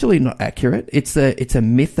 is actually not accurate. It's a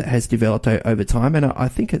myth that has developed over time, and I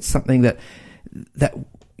think it's something that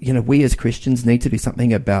we as Christians need to do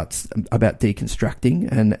something about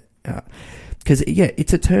deconstructing, and because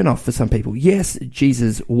it's a turn off for some people. Yes,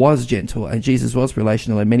 Jesus was gentle and Jesus was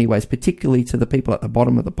relational in many ways, particularly to the people at the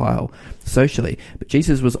bottom of the pile socially, but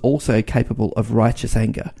Jesus was also capable of righteous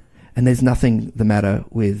anger. And there's nothing the matter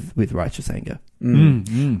with righteous anger.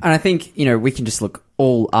 And I think, we can just look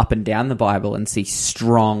all up and down the Bible and see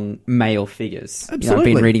strong male figures.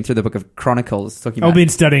 Absolutely. I've been reading through the book of Chronicles, talking about I've been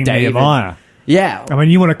studying David. Nehemiah. Yeah. I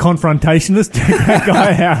mean, you want a confrontationist? Check that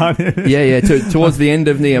guy out. Towards the end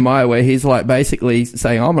of Nehemiah, where he's basically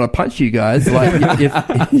saying, I'm going to punch you guys. If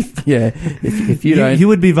you don't. You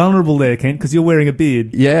would be vulnerable there, Kent, because you're wearing a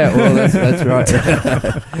beard. Yeah, well, that's right.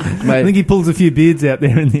 Mate, I think he pulls a few beards out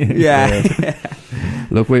there in the end. Yeah.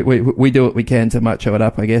 Look, we do what we can to macho it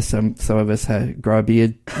up, I guess. Some of us grow a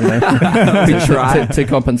beard, We try to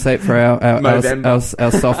compensate for our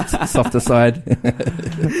softer side.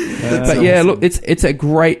 But yeah, look, it's a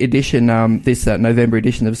great edition. This November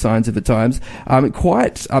edition of Signs of the Times,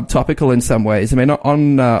 quite topical in some ways. I mean,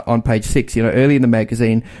 on page 6, early in the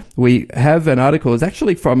magazine, we have an article. It's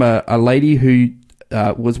actually from a lady who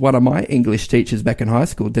was one of my English teachers back in high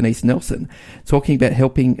school, Denise Nelson, talking about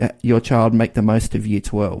helping your child make the most of Year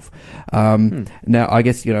 12. Now, I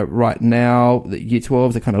guess, right now, the Year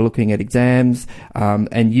 12s are kind of looking at exams,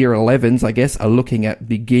 and Year 11s, I guess, are looking at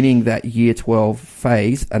beginning that Year 12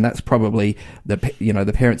 phase, and that's probably the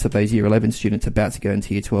parents of those Year 11 students about to go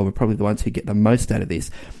into Year 12 are probably the ones who get the most out of this.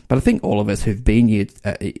 But I think all of us who've been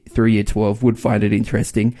through Year 12 would find it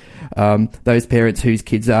interesting. Those parents whose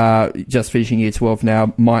kids are just finishing Year 12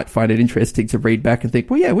 now might find it interesting to read back and think,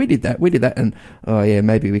 well, yeah, we did that, and oh yeah,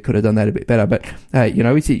 maybe we could have done that a bit better. But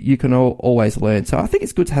you can always learn. So I think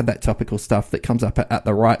it's good to have that topical stuff that comes up at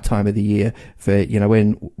the right time of the year for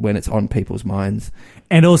when it's on people's minds.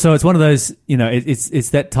 And also, it's one of those, it's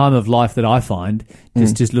that time of life that I find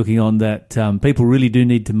just looking on that people really do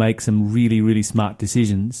need to make some really, really smart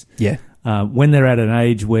decisions. Yeah, when they're at an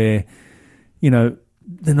age where,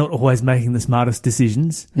 they're not always making the smartest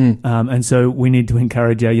decisions, and so we need to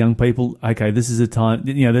encourage our young people. Okay, this is a time.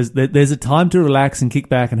 There's a time to relax and kick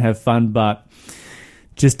back and have fun, but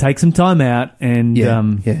just take some time out, and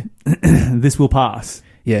this will pass.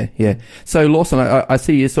 Yeah, yeah. So Lawson, I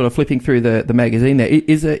see you sort of flipping through the magazine there.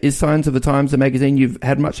 Is Signs of the Times a magazine you've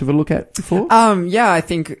had much of a look at before? Yeah, I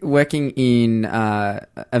think working in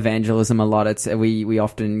evangelism a lot, we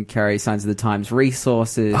often carry Signs of the Times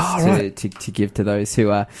resources to give to those who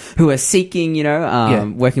are seeking.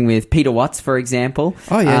 Working with Peter Watts, for example.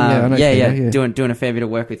 Oh yeah, I know Peter, doing a fair bit of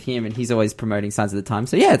work with him, and he's always promoting Signs of the Times.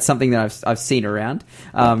 So yeah, it's something that I've seen around.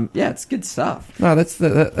 It's good stuff. No,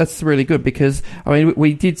 that's really good, because I mean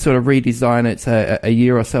we did sort of redesign it a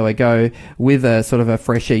year or so ago with a sort of a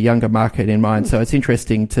fresher, younger market in mind. So it's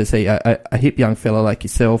interesting to see a hip young fella like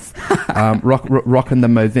yourself rocking the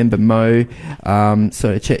Movember Mo,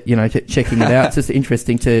 checking it out. It's just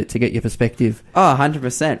interesting to get your perspective. Oh,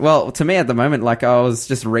 100%. Well, to me at the moment, like I was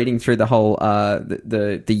just reading through the whole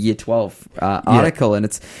the Year 12 article, and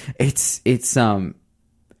it's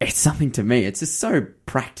something to me. It's just so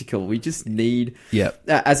practical. We just need,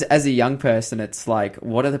 as a young person, it's like,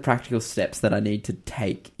 what are the practical steps that I need to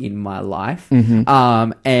take in my life?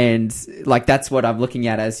 Mm-hmm. And like, that's what I'm looking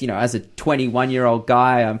at as, as a 21-year-old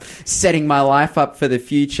guy, I'm setting my life up for the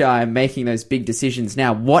future. I'm making those big decisions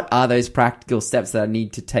now. What are those practical steps that I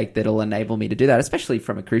need to take that'll enable me to do that, especially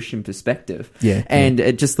from a Christian perspective? Yeah. And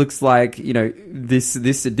it just looks like,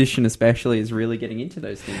 this edition especially is really getting into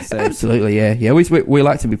those things. So. Absolutely. Yeah. We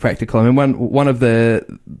like to be practical. I mean, one of the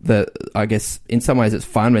I guess in some ways it's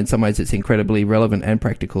fun, but in some ways it's incredibly relevant and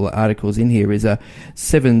practical articles in here is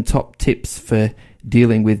 7 top tips for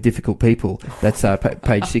dealing with difficult people. That's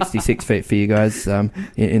page 66 for you guys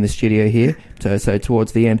in the studio here. So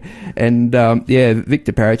towards the end, and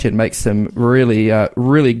Victor Parachet makes some really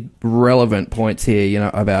relevant points here.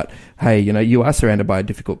 About hey, you are surrounded by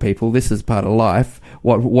difficult people. This is part of life.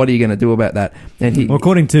 What are you going to do about that? And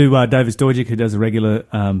according to David Stojic, who does a regular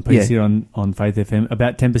piece here on Faith FM,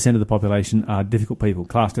 about 10% of the population are difficult people,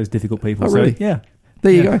 classed as difficult people. Oh, really? So, yeah.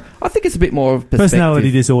 There you go. I think it's a bit more of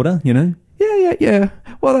personality disorder. Yeah.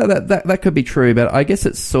 Well, that could be true, but I guess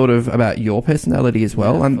it's sort of about your personality as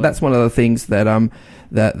well, and that's one of the things that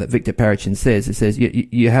that Victor Parachin says. It says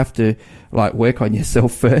you have to work on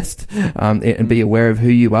yourself first, and be aware of who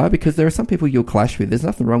you are, because there are some people you'll clash with. There's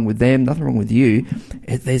nothing wrong with them, nothing wrong with you.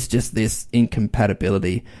 There's just this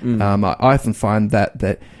incompatibility. I often find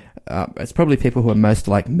that it's probably people who are most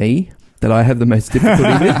like me that I have the most difficulty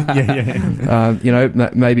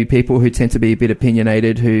with. Maybe people who tend to be a bit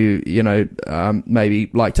opinionated, who,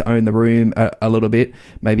 maybe like to own the room a little bit,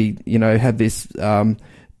 maybe, have this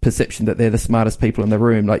perception that they're the smartest people in the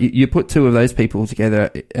room. Like you put 2 of those people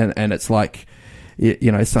together and it's like,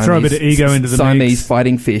 Siamese, throw a bit of ego into the Siamese mix.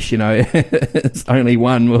 Fighting fish, only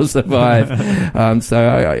one will survive.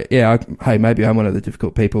 Hey, maybe I'm one of the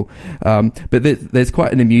difficult people. But there's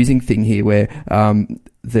quite an amusing thing here where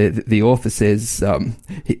the author says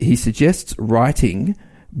he suggests writing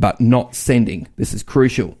but not sending. This is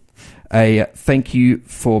crucial. A thank you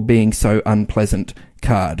for being so unpleasant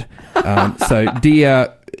card. So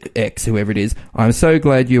dear X, whoever it is, I'm so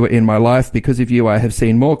glad you were in my life. Because of you, I have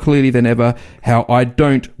seen more clearly than ever how I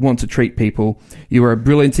don't want to treat people. You are a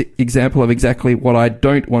brilliant example of exactly what I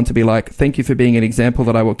don't want to be like. Thank you for being an example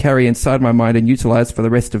that I will carry inside my mind and utilize for the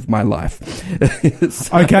rest of my life.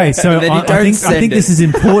 Okay, so I think this is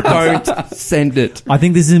important. Don't send it. I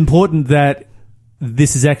think this is important that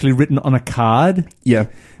this is actually written on a card. Yeah.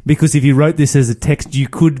 Because if you wrote this as a text, you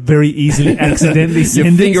could very easily accidentally send it.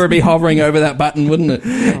 Your finger would be hovering over that button, wouldn't it?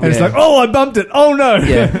 And it's like, I bumped it. Oh, no.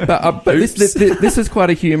 Yeah, but this is quite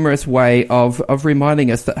a humorous way of reminding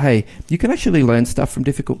us that, hey, you can actually learn stuff from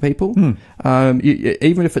difficult people,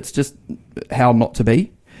 even if it's just how not to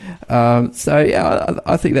be. I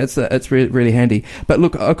think that's really, really handy. But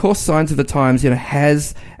look, of course, Signs of the Times,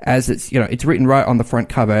 has as its, it's written right on the front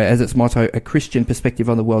cover as its motto, a Christian perspective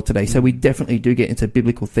on the world today. So we definitely do get into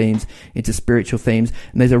biblical themes, into spiritual themes.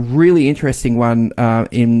 And there's a really interesting one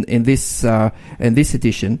in this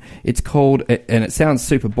edition. It's called, and it sounds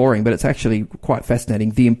super boring, but it's actually quite fascinating,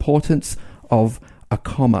 The Importance of a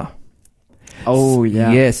Comma. Oh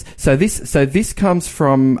yeah, yes. So this comes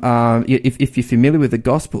from if you're familiar with the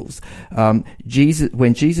Gospels,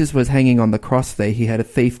 when Jesus was hanging on the cross there, he had a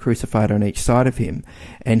thief crucified on each side of him,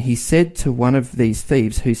 and he said to one of these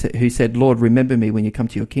thieves who said, "Lord, remember me when you come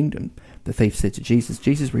to your kingdom." The thief said to Jesus.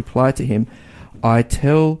 Jesus replied to him, "I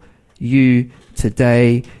tell you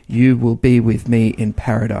today, you will be with me in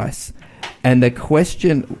paradise." And the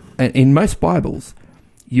question in most Bibles,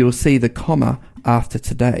 you'll see the comma after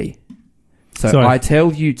today. So sorry. I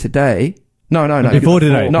tell you today... No. Before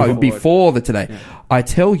today. No, before the today. Yeah. I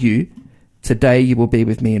tell you, today you will be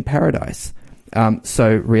with me in paradise.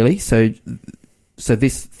 So So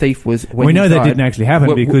this thief was. When we know he that died- didn't actually happen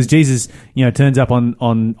Well, because Jesus, turns up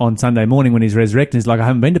on Sunday morning when he's resurrected. He's like, I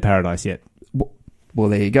haven't been to paradise yet. Well,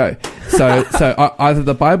 there you go. So either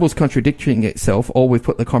the Bible's contradicting itself, or we've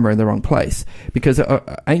put the comma in the wrong place, because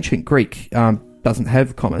ancient Greek doesn't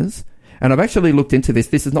have commas. And I've actually looked into this.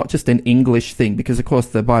 This is not just an English thing, because of course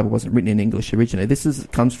the Bible wasn't written in English originally. This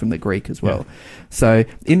comes from the Greek as well. Yeah. So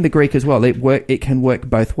in the Greek as well, it can work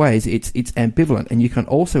both ways. It's ambivalent, and you can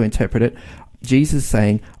also interpret it. Jesus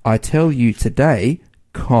saying, "I tell you today,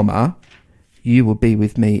 comma, you will be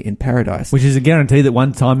with me in paradise." Which is a guarantee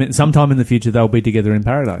that sometime in the future, they'll be together in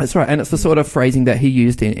paradise. That's right, and it's the sort of phrasing that he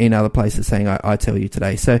used in other places, saying, I tell you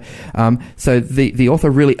today. So the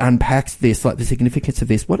author really unpacks this, like the significance of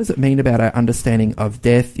this. What does it mean about our understanding of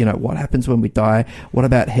death? What happens when we die? What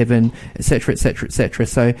about heaven? Et cetera, et cetera, et cetera.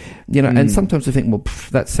 So, and sometimes we think, well,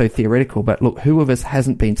 that's so theoretical, but look, who of us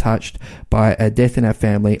hasn't been touched by a death in our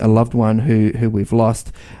family, a loved one who we've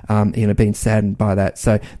lost, been saddened by that.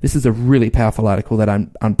 So this is a really powerful article that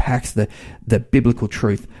unpacks the biblical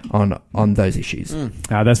truth on those issues.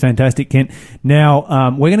 That's fantastic, Kent.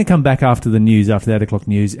 Now, we're going to come back after the 8 o'clock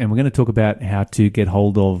news, and we're going to talk about how to get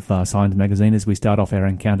hold of Signs Magazine as we start off our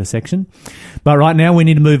encounter section. But right now, we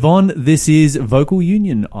need to move on. This is Vocal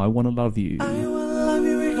Union, I Want to Love You. I will love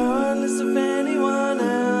you regardless if anyone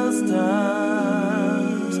else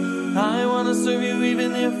does. I want to serve you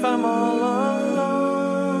even if I'm all alone.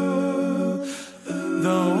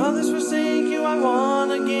 Though others forsake you, I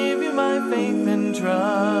want to give you my faith and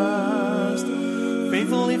trust.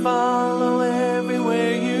 Faithfully follow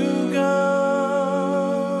everywhere you go.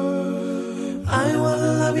 I want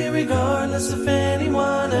to love you regardless if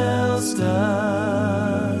anyone else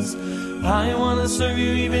does. I want to serve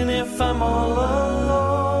you even if I'm all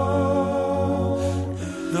alone.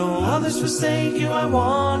 Though others forsake you, I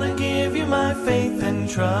want to give you my faith and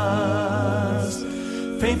trust.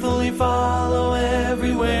 Faithfully follow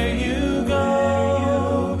everywhere you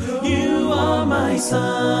go. You are my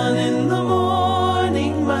sun in the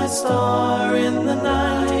morning, my star in the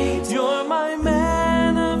night. You're my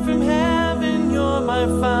manna from heaven, you're my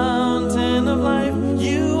fountain of life.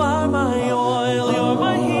 You are my oil, you're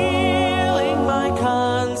my healing, my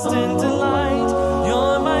constant delight.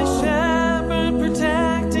 You're my shepherd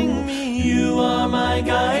protecting me, you are my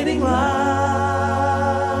guiding light.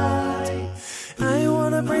 I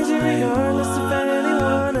want to praise you regardless if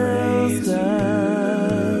anyone else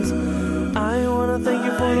does. I want to thank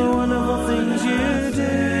you for the wonderful things you do.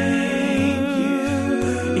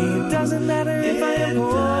 It doesn't matter if I am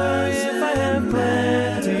poor, if I have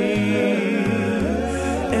plenty.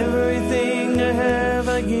 Everything I have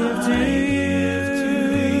I give to you.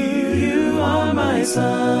 You are my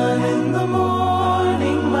sun in the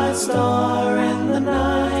morning, my star in the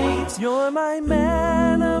night. You're my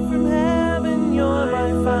manna from heaven, you're my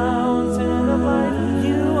fountain of life.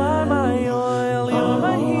 You are my oil, you're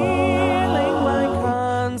my healing, my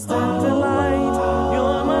constant delight.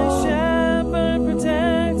 You're my shepherd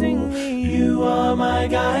protecting me, you are my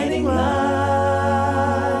guiding light.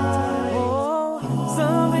 Oh,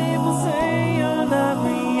 some people say you're not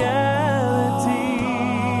reality.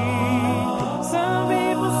 Some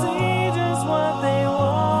people see just what they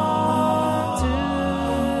want to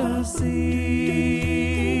see.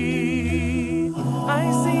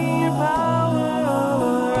 I see your power all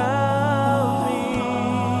around me.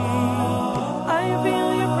 I feel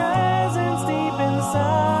your presence deep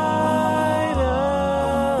inside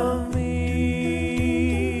of me.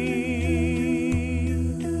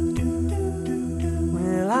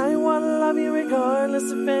 Well, I want to love you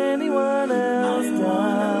regardless if anyone else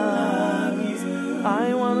does.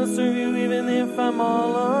 I want to serve you even if I'm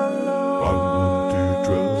all alone.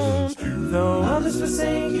 Though others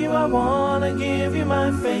forsake you, I want to give you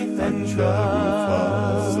my faith and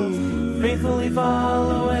trust. Faithfully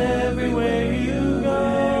follow everywhere you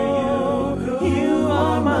go. You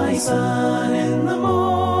are my sun in the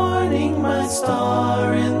morning, my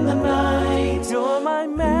star in the night. You're my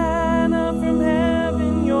manna from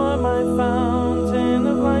heaven, you're my fountain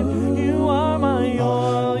of life. You are my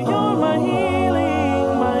oil, you're my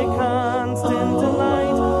healing, my constant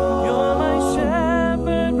delight. You're my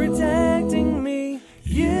shepherd protecting me.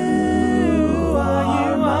 You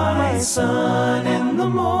are my sun in the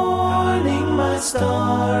morning, my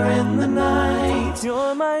star in the night.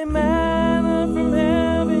 You're my manna from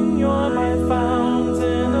heaven, you're my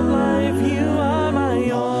fountain of life. You are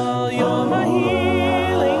my oil, you're my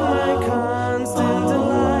healing, my constant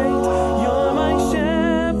delight. You're my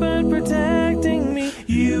shepherd protecting me,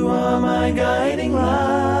 you are my guiding light.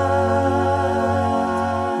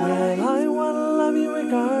 Well, I want to love you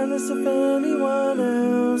regardless if anyone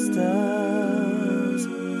else does.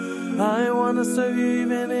 wanna serve you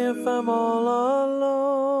even if I'm all